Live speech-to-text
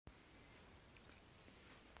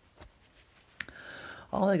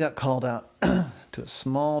Ollie got called out to a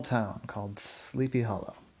small town called Sleepy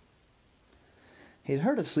Hollow. He'd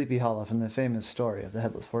heard of Sleepy Hollow from the famous story of the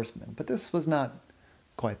Headless Horseman, but this was not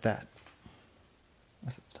quite that.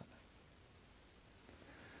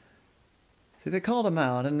 See, they called him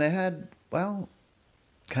out, and they had, well,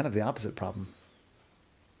 kind of the opposite problem.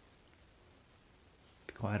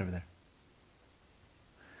 Be quiet over there.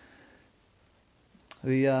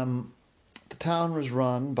 The town was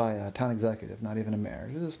run by a town executive, not even a mayor.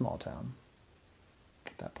 It was a small town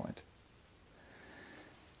at that point.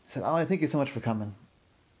 He said, "Ollie, thank you so much for coming,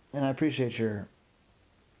 and I appreciate your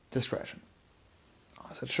discretion."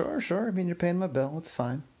 I said, sure. I mean, you're paying my bill. It's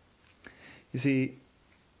fine. You see,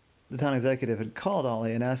 the town executive had called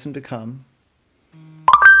Ollie and asked him to come,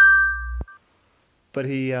 but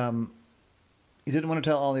he didn't want to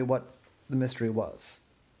tell Ollie what the mystery was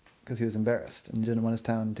because he was embarrassed and didn't want his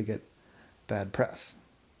town to get bad press.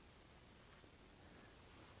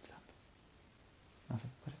 Stop. Awesome.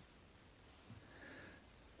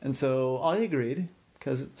 And so Ollie agreed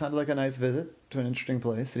because it sounded like a nice visit to an interesting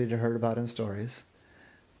place that he'd heard about in stories.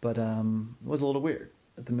 But it was a little weird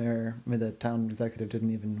that the town executive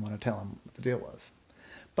didn't even want to tell him what the deal was.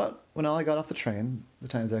 But when Ollie got off the train, the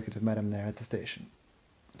town executive met him there at the station.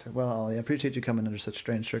 He said, "Well, Ollie, I appreciate you coming under such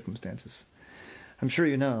strange circumstances. I'm sure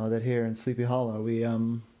you know that here in Sleepy Hollow, we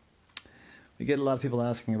get a lot of people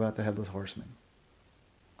asking about the Headless Horseman."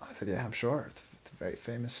 I said, "Yeah, I'm sure. It's a very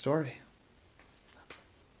famous story."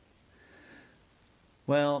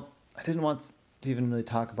 Well, I didn't want to even really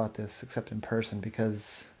talk about this except in person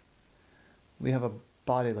because we have a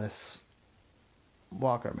bodiless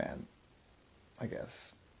walker man, I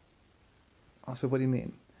guess. Also, what do you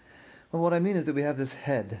mean? Well, what I mean is that we have this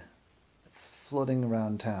head that's floating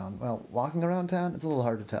around town. Well, walking around town, it's a little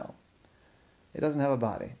hard to tell. It doesn't have a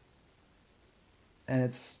body. And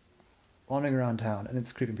it's wandering around town, and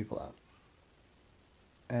it's creeping people out.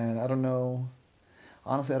 And I don't know...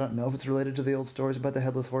 Honestly, I don't know if it's related to the old stories about the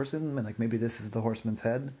Headless Horseman. I mean, like, maybe this is the horseman's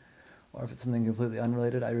head, or if it's something completely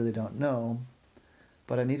unrelated. I really don't know.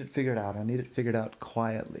 But I need it figured out. I need it figured out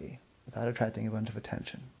quietly, without attracting a bunch of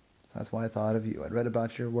attention. So that's why I thought of you. I'd read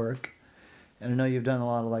about your work, and I know you've done a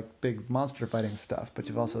lot of, like, big monster fighting stuff, but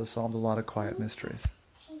you've also solved a lot of quiet mysteries.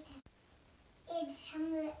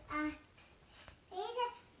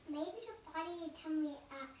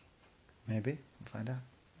 Maybe. We'll find out.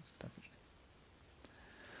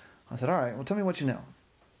 I said, "All right, well, tell me what you know."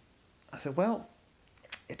 I said, "Well,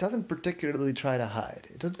 it doesn't particularly try to hide.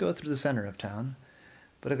 It doesn't go through the center of town,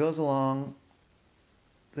 but it goes along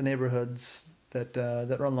the neighborhoods that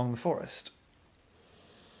run along the forest.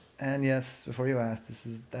 And yes, before you ask,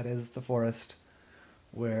 that is the forest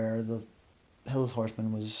where the Headless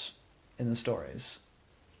Horseman was in the stories,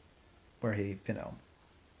 where he,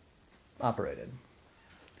 operated.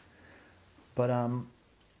 But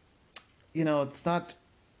it's not."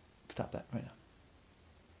 Stop that right now.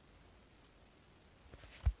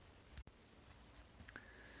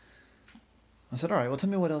 I said, "All right, well, tell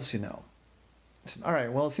me what else you know." I said, "All right,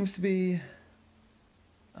 well, it seems to be,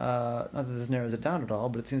 not that this narrows it down at all,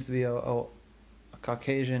 but it seems to be a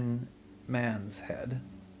Caucasian man's head.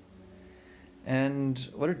 And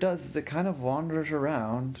what it does is it kind of wanders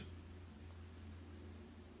around,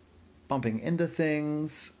 bumping into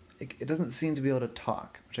things. It doesn't seem to be able to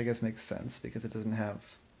talk, which I guess makes sense because it doesn't have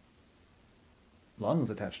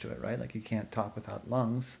lungs attached to it, right? Like, you can't talk without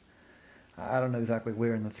lungs. I don't know exactly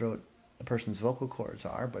where in the throat a person's vocal cords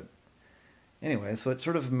are, but anyway, so it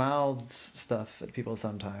sort of mouths stuff at people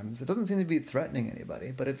sometimes. It doesn't seem to be threatening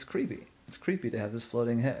anybody, but it's creepy. It's creepy to have this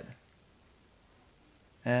floating head.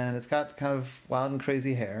 And it's got kind of wild and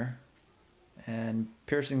crazy hair, and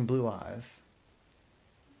piercing blue eyes.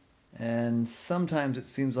 And sometimes it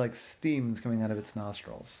seems like steam's coming out of its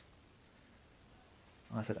nostrils."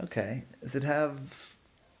 I said, "Okay, does it have,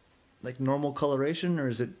 like, normal coloration, or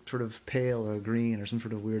is it sort of pale or green or some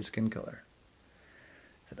sort of weird skin color?"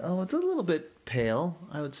 I said, "Oh, it's a little bit pale,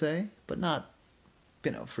 I would say, but not,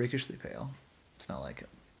 freakishly pale. It's not like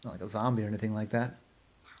a zombie or anything like that.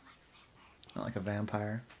 Not like a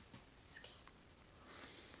vampire."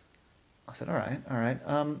 I said, all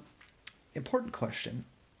right. Important question.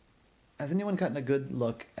 Has anyone gotten a good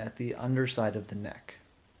look at the underside of the neck?"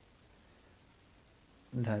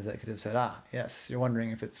 And the executive said, "Yes, you're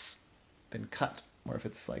wondering if it's been cut or if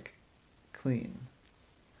it's, like, clean."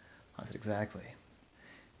 I said, "Exactly.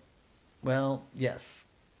 Well, yes.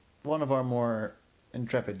 One of our more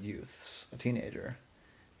intrepid youths, a teenager,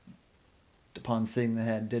 upon seeing the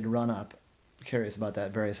head, did run up, curious about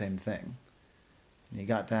that very same thing. And he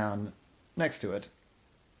got down next to it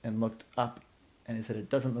and looked up And he said it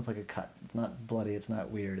doesn't look like a cut. It's not bloody. It's not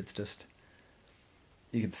weird. It's just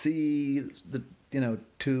you can see the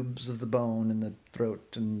tubes of the bone in the throat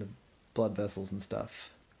and the blood vessels and stuff.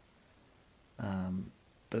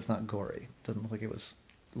 But it's not gory. It doesn't look like it was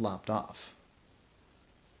lopped off.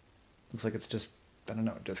 Looks like it's just, I don't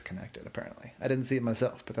know, disconnected, apparently. I didn't see it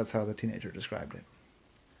myself, but that's how the teenager described it.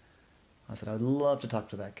 I said, I would love to talk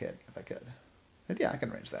to that kid if I could. I said, yeah, I can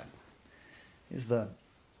arrange that. He's the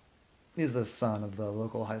son of the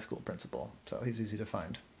local high school principal, so he's easy to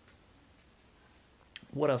find.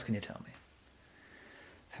 What else can you tell me?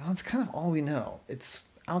 Well, that's kind of all we know. It's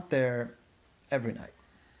out there every night,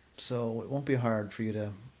 so it won't be hard for you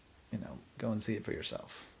to, go and see it for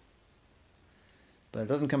yourself. But it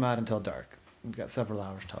doesn't come out until dark. We've got several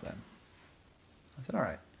hours till then. I said, all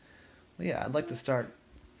right. Well, yeah, I'd like to start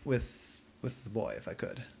with the boy if I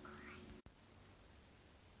could.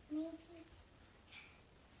 Maybe.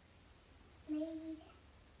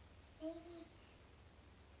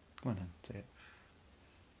 Come on, hon, say it.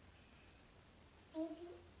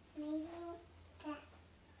 Maybe that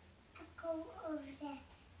I go over there.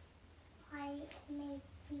 Why maybe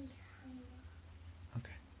hungry.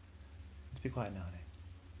 Okay. Let's be quiet now, honey.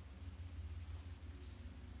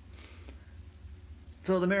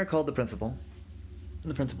 So the mayor called the principal,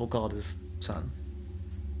 and the principal called his son.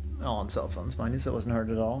 All on cell phones, mind you, so it wasn't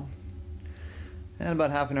hard at all. And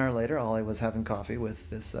about half an hour later, Ollie was having coffee with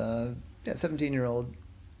this 17-year-old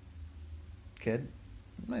kid.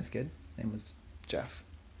 Nice kid. Name was Jeff.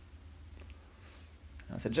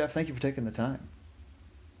 And I said, Jeff, thank you for taking the time.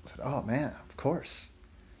 I said, oh, man, of course.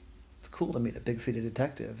 It's cool to meet a big-city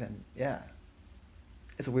detective, and yeah,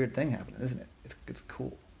 it's a weird thing happening, isn't it? It's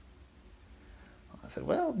cool. I said,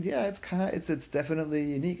 well, yeah, it's definitely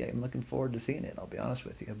unique. I'm looking forward to seeing it, I'll be honest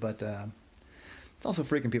with you. But it's also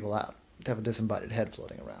freaking people out to have a disembodied head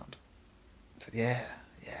floating around. I said, yeah,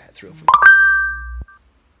 it's real freaky.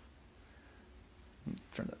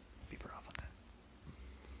 Turn the beeper off on that.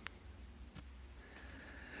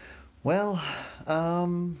 Well,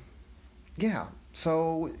 yeah.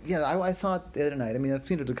 So, yeah, I saw it the other night. I mean, I've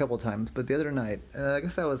seen it a couple of times, but the other night, I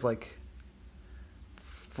guess that was like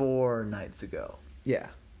 4 nights ago. Yeah.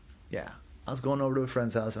 I was going over to a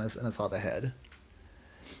friend's house and I saw the head.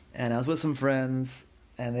 And I was with some friends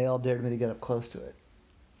and they all dared me to get up close to it.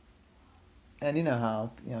 And you know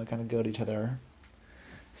how, kind of go to each other.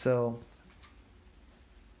 So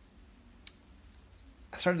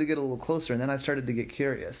I started to get a little closer and then I started to get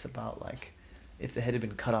curious about like if the head had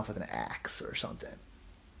been cut off with an axe or something.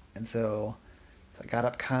 And so I got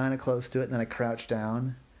up kind of close to it and then I crouched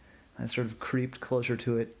down. I sort of creeped closer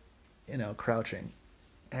to it, crouching.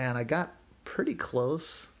 And I got pretty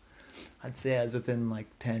close. I'd say I was within like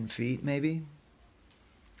 10 feet maybe.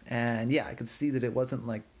 And yeah, I could see that it wasn't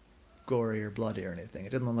like gory or bloody or anything. It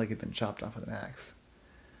didn't look like it had been chopped off with an axe.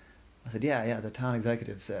 I said, yeah, the town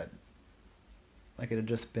executive said. Like it had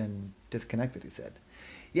just been disconnected, he said.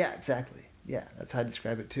 Yeah, exactly. Yeah, that's how I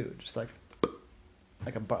describe it too. Just like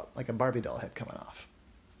a Barbie doll head coming off.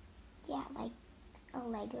 Yeah, like a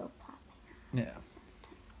Lego popping out. Yeah.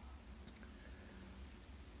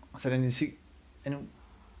 I said, and you see, and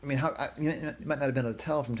I mean, you might not have been able to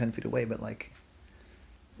tell from 10 feet away, but like,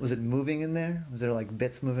 was it moving in there? Was there like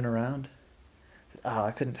bits moving around? I said, oh,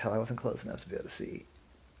 I couldn't tell. I wasn't close enough to be able to see.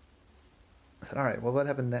 I said, all right, well, what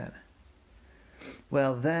happened then?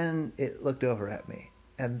 Well, then it looked over at me,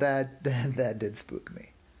 and that did spook me.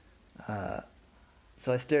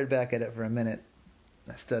 So I stared back at it for a minute.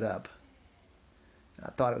 I stood up. And I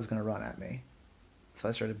thought it was going to run at me. So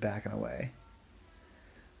I started backing away.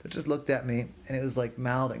 It just looked at me, and it was like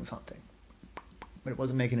mouthing something. But it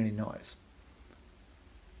wasn't making any noise.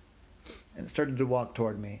 And it started to walk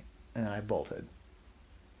toward me, and then I bolted.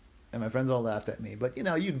 And my friends all laughed at me, but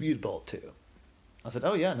you'd bolt too. I said,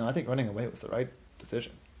 oh yeah, no, I think running away was the right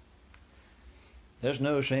decision. There's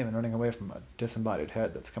no shame in running away from a disembodied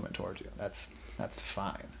head that's coming towards you. That's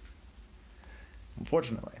fine.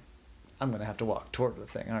 Unfortunately, I'm going to have to walk toward the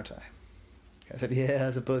thing, aren't I? I said, yeah,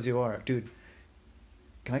 I suppose you are. Dude,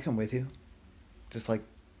 can I come with you? Just like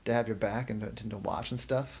to have your back and to watch and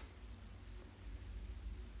stuff?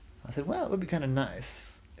 I said, well, it would be kind of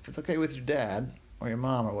nice. If it's okay with your dad or your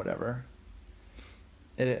mom or whatever,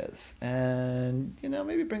 it is. And,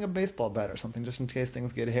 maybe bring a baseball bat or something just in case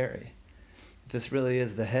things get hairy. If this really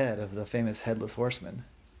is the head of the famous headless horseman,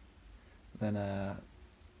 then,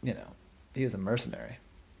 he was a mercenary,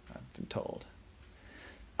 I've been told.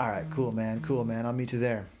 All right, cool, man. I'll meet you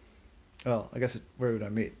there. Well, I guess, where would I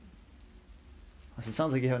meet? I said,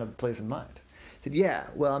 sounds like you have a place in mind. He said, yeah,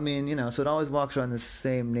 well, I mean, so it always walks around this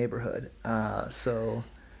same neighborhood. So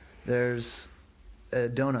there's a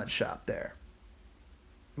donut shop there.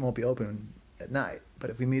 It won't be open at night, but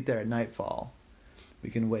if we meet there at nightfall, we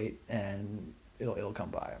can wait and it'll come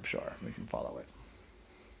by, I'm sure. We can follow it.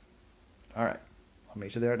 All right. I'll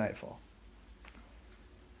meet you there at nightfall.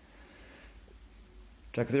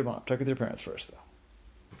 Check with your mom. Check with your parents first, though.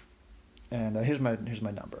 And here's my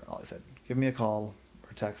number. Ollie said, give me a call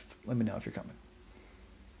or text. Let me know if you're coming.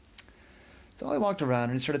 So Ollie walked around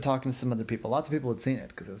and he started talking to some other people. Lots of people had seen it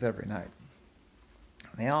because it was every night.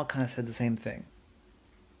 And they all kind of said the same thing.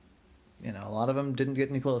 You know, a lot of them didn't get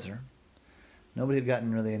any closer. Nobody had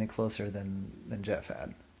gotten really any closer than Jeff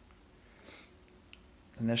had.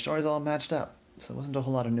 And their stories all matched up, so there wasn't a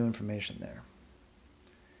whole lot of new information there.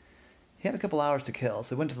 He had a couple hours to kill,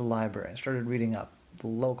 so he went to the library and started reading up the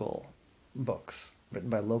local books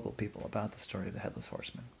written by local people about the story of the Headless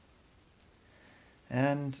Horseman.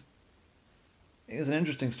 And it was an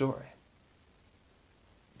interesting story.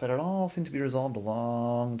 But it all seemed to be resolved a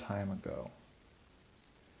long time ago.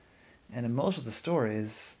 And in most of the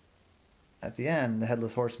stories, at the end, the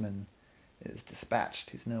Headless Horseman is dispatched.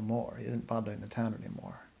 He's no more. He isn't bothering the town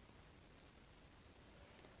anymore.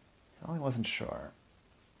 So Ollie wasn't sure.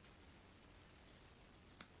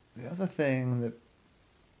 The other thing that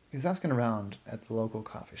he was asking around at the local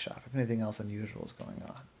coffee shop if anything else unusual was going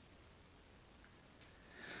on.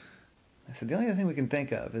 I said, the only other thing we can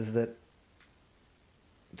think of is that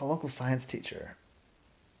the local science teacher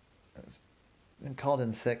has been called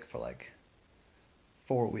in sick for like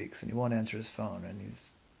 4 weeks and he won't answer his phone, and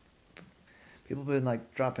people have been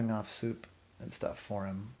like dropping off soup and stuff for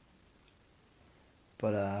him.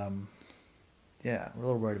 But yeah, we're a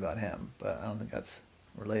little worried about him, but I don't think that's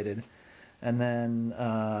related. And then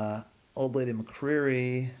old lady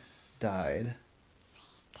McCreary died.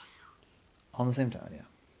 All in the same town, yeah.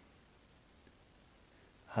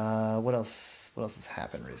 What else? What else has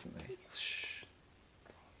happened recently? Shh.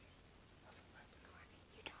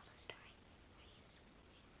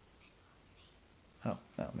 Oh,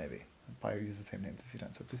 no, maybe. I probably used the same names a few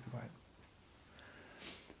times, so please be quiet.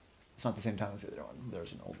 It's not the same town as the other one.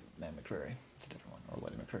 There's an old man McCreary. It's a different one, or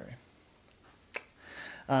Lady McCreary.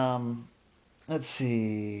 Let's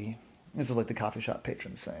see. This is like the coffee shop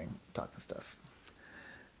patron saying, talking stuff.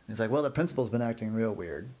 And he's like, well, the principal's been acting real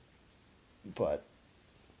weird, but,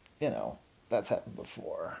 you know, that's happened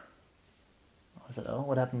before. I said, oh,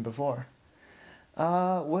 what happened before?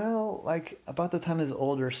 Well, like, about the time his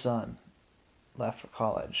older son left for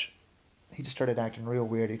college, he just started acting real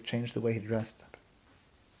weird. He changed the way he dressed up.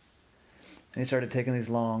 And he started taking these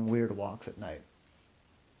long, weird walks at night.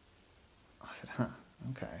 I said, huh,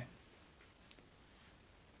 okay.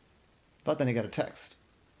 But then he got a text.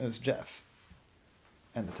 It was Jeff.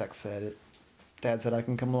 And the text said, Dad said I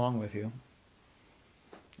can come along with you.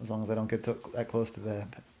 As long as I don't get that close to the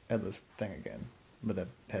headless thing again. With the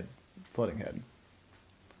floating head.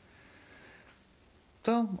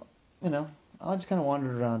 So, you know, I just kind of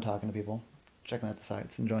wandered around talking to people. Checking out the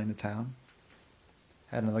sights, enjoying the town.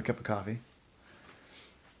 Had another cup of coffee.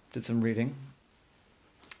 Did some reading.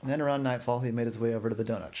 And then around nightfall, he made his way over to the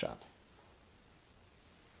donut shop.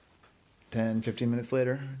 10, 15 minutes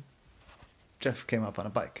later, Jeff came up on a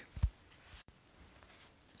bike.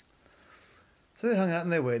 So they hung out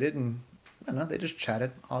and they waited, and I don't know, they just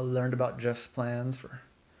chatted. All learned about Jeff's plans for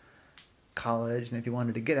college and if he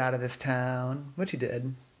wanted to get out of this town, which he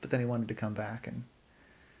did, but then he wanted to come back and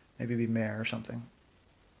maybe be mayor or something.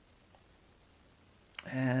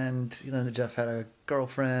 And he learned that Jeff had a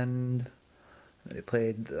girlfriend, that he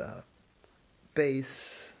played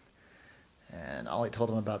bass, and Ollie told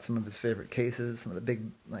him about some of his favorite cases, some of the big,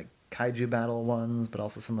 like, kaiju battle ones, but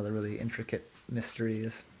also some of the really intricate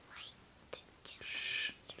mysteries.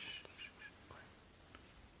 Shh.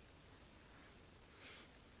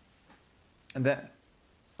 And then,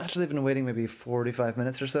 after they've been waiting maybe 45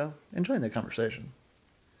 minutes or so, enjoying their conversation,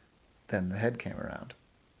 then the head came around.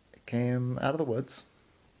 It came out of the woods.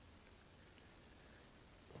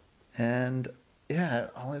 And, yeah,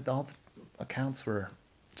 all the accounts were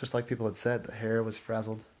just like people had said. The hair was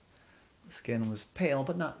frazzled. The skin was pale,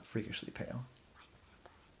 but not freakishly pale.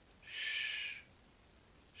 Shh.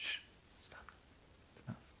 Shh. Stop. It's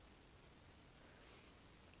enough.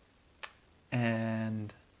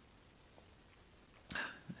 And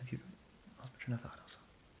you lost my train of thought also.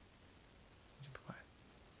 You be quiet.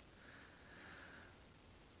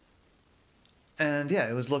 And yeah,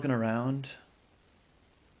 it was looking around.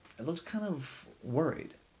 It looked kind of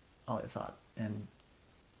worried, Ollie thought, and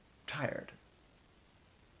tired.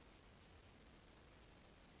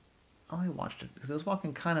 Ollie watched it because it was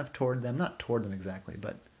walking kind of toward them, not toward them exactly,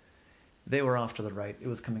 but they were off to the right. It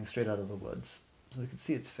was coming straight out of the woods, so he could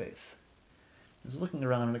see its face. It was looking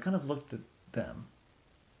around and it kind of looked at them,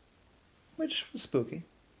 which was spooky.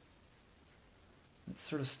 It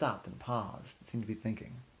sort of stopped and paused. It seemed to be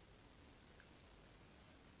thinking.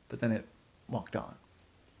 But then it walked on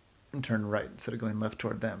and turned right instead of going left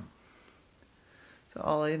toward them. So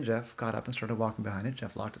Ollie and Jeff got up and started walking behind it.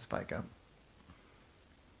 Jeff locked his bike up.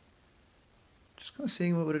 Just kind of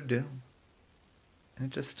seeing what would it do.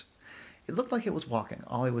 And it looked like it was walking.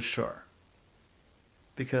 Ollie was sure.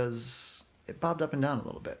 Because it bobbed up and down a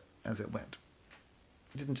little bit as it went.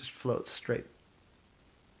 It didn't just float straight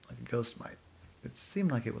like a ghost might. It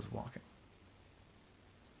seemed like it was walking.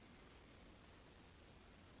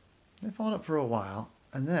 They followed it for a while,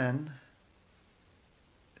 and then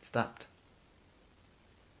it stopped.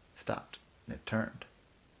 It stopped, and it turned.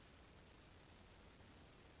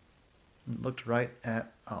 And it looked right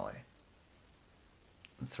at Ollie.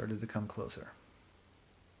 And started to come closer.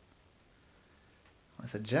 I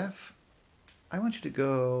said, Jeff, I want you to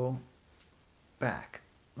go back,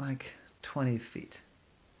 like 20 feet.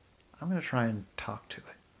 I'm going to try and talk to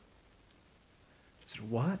it. She said,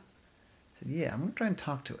 what? I said, yeah, I'm going to try and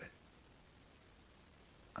talk to it.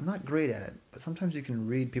 I'm not great at it, but sometimes you can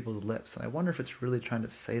read people's lips, and I wonder if it's really trying to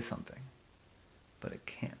say something, but it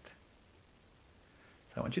can't.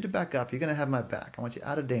 So I want you to back up. You're going to have my back. I want you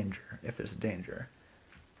out of danger, if there's a danger.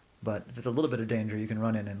 But if it's a little bit of danger, you can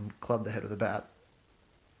run in and club the head with a bat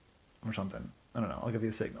or something. I don't know. I'll give you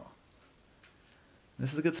a signal.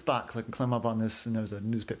 This is a good spot because I can climb up on this, and there's a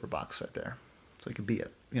newspaper box right there, so you can be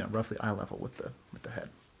at roughly eye level with the head.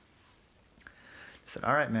 I said,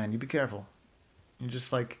 "All right, man, you be careful. You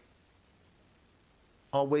just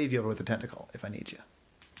I'll wave you over with a tentacle if I need you."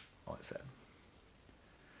 All I said.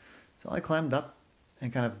 So I climbed up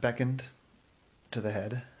and kind of beckoned to the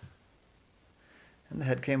head, and the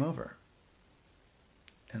head came over,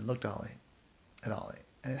 and it looked at Ollie,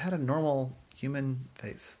 and it had a normal human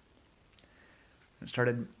face. And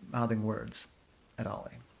started mouthing words at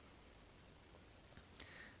Ollie.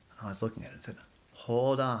 I was looking at it and said,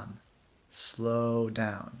 "Hold on. Slow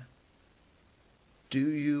down.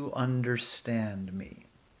 Do you understand me?"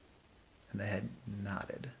 And the head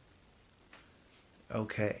nodded.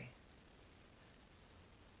 "Okay.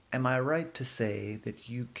 Am I right to say that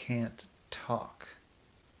you can't talk?"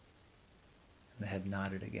 And the head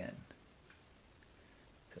nodded again.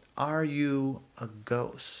 I said, "Are you a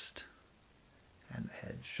ghost?" And the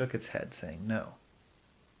head shook its head, saying no.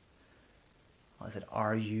 I said,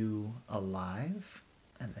 "Are you alive?"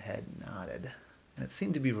 And the head nodded. And it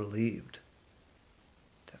seemed to be relieved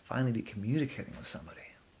to finally be communicating with somebody.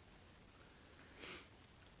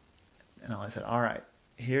 And I said, "All right,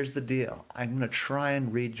 here's the deal. I'm going to try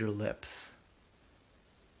and read your lips.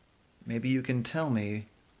 Maybe you can tell me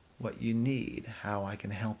what you need, how I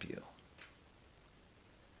can help you."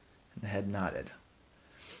 And the head nodded.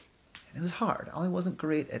 And it was hard. Ollie wasn't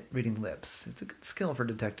great at reading lips. It's a good skill for a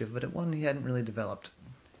detective, but one he hadn't really developed.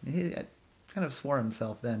 He kind of swore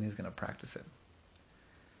himself then he was going to practice it.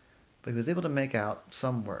 But he was able to make out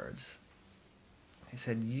some words. He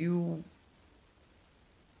said, "You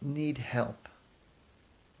need help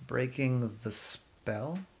breaking the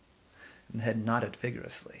spell?" And the head nodded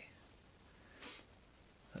vigorously.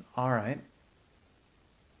 I said, "All right.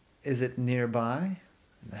 Is it nearby?"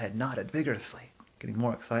 And the head nodded vigorously, getting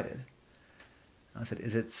more excited. I said,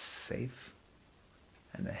 "Is it safe?"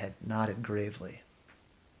 And the head nodded gravely.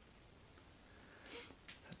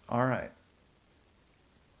 I said, "All right.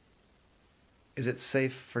 Is it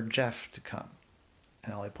safe for Jeff to come?"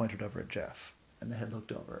 And Ollie pointed over at Jeff. And the head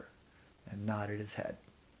looked over and nodded his head.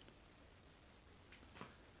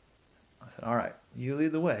 I said, "All right, you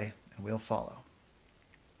lead the way and we'll follow."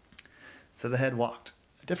 So the head walked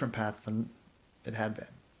a different path than it had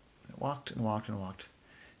been. It walked and walked and walked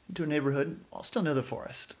into a neighborhood, all still near the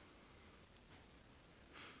forest.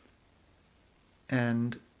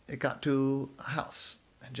 And it got to a house.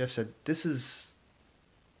 And Jeff said, This is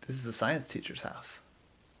the science teacher's house."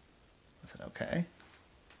 I said, "Okay."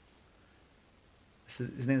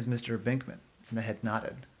 His name is Mr. Binkman. And the head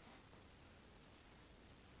nodded.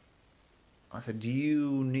 I said, "Do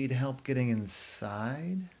you need help getting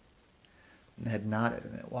inside?" And the head nodded,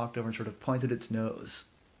 and it walked over and sort of pointed its nose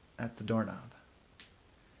at the doorknob.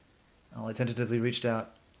 Ollie tentatively reached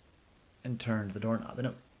out and turned the doorknob,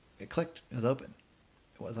 and it clicked. It was open.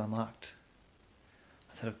 It was unlocked.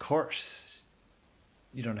 I said, "Of course,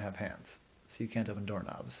 you don't have hands, so you can't open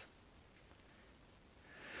doorknobs."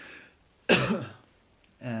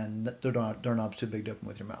 And the doorknob's too big to open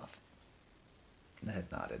with your mouth. And the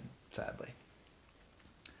head nodded, sadly.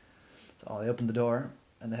 So Ollie opened the door,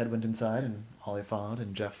 and the head went inside, and Ollie followed,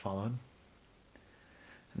 and Jeff followed.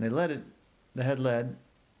 And they led it the head led,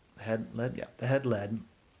 the head led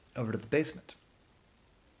over to the basement.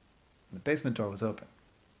 And the basement door was open.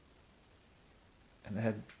 And the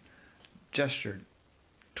head gestured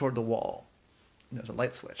toward the wall. And there was a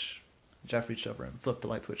light switch. Jeff reached over and flipped the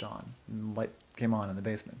light switch on, and the light came on in the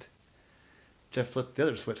basement. Jeff flipped the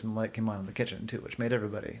other switch, and the light came on in the kitchen, too, which made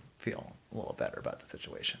everybody feel a little better about the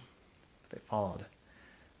situation. They followed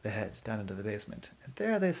the head down into the basement, and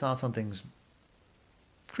there they saw something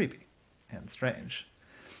creepy and strange.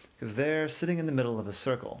 Because there, sitting in the middle of a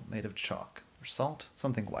circle made of chalk or salt,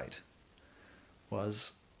 something white,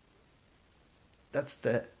 was that's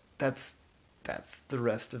the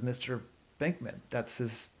rest of Mr. Binkman. That's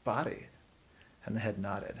his body. And the head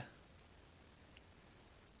nodded.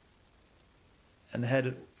 And the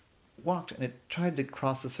head walked, and it tried to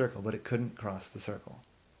cross the circle, but it couldn't cross the circle.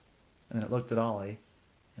 And then it looked at Ollie,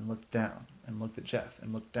 and looked down, and looked at Jeff,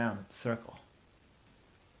 and looked down at the circle.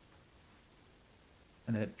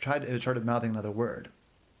 And then it started mouthing another word.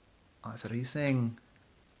 I said, are you saying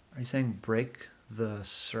break the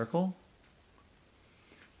circle?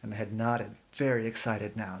 And the head nodded, very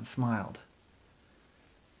excited now, and smiled.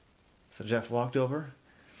 So Jeff walked over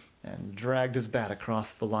and dragged his bat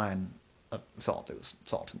across the line of salt. It was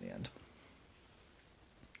salt in the end.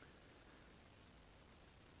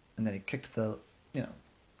 And then he kicked the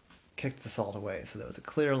salt away, so there was a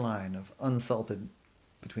clear line of unsalted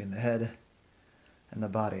between the head and the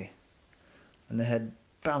body. And the head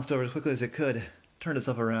bounced over as quickly as it could, turned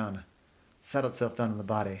itself around, sat itself down on the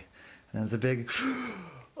body, and there was a big,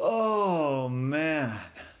 oh man,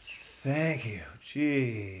 thank you,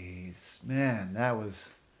 jeez, man, that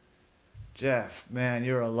was, Jeff, man,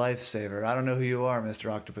 you're a lifesaver. I don't know who you are,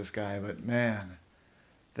 Mr. Octopus Guy, but man,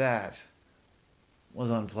 that was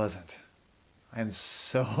unpleasant. I am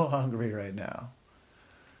so hungry right now.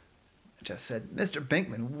 I just said, Mr.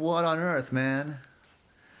 Binkman, what on earth, man?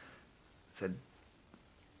 I said,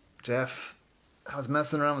 Jeff, I was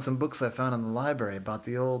messing around with some books I found in the library about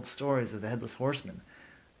the old stories of the Headless Horseman.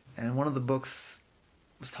 And one of the books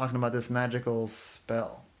was talking about this magical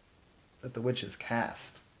spell that the witches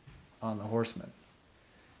cast on the horseman.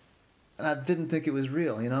 And I didn't think it was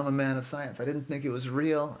real. You know, I'm a man of science. I didn't think it was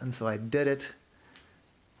real, and so I did it.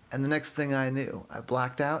 And the next thing I knew, I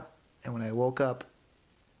blacked out, and when I woke up,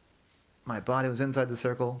 my body was inside the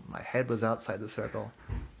circle, my head was outside the circle.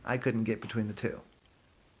 I couldn't get between the two.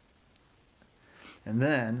 And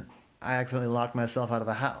then I accidentally locked myself out of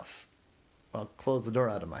the house. Well, closed the door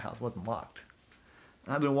out of my house. It wasn't locked.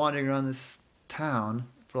 I've been wandering around this town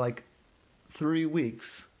for like 3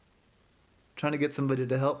 weeks trying to get somebody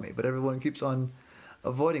to help me, but everyone keeps on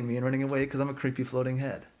avoiding me and running away because I'm a creepy floating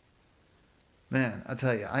head. Man, I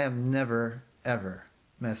tell you, I am never, ever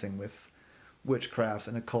messing with witchcrafts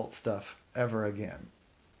and occult stuff ever again.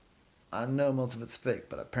 I know most of it's fake,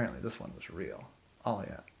 but apparently this one was real. Ollie,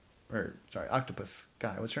 Octopus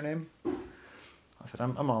Guy. What's your name? I said,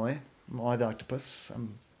 I'm Ollie. I'm Ollie the Octopus.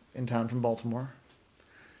 I'm in town from Baltimore.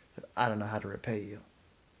 I said, I don't know how to repay you.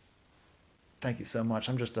 Thank you so much.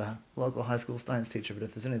 I'm just a local high school science teacher, but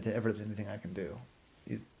if there's anything I can do,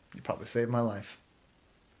 you probably saved my life.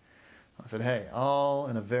 I said, hey, all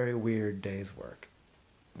in a very weird day's work.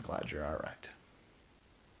 I'm glad you're all right.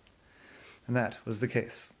 And that was the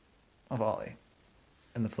case of Ollie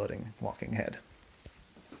and the floating walking head.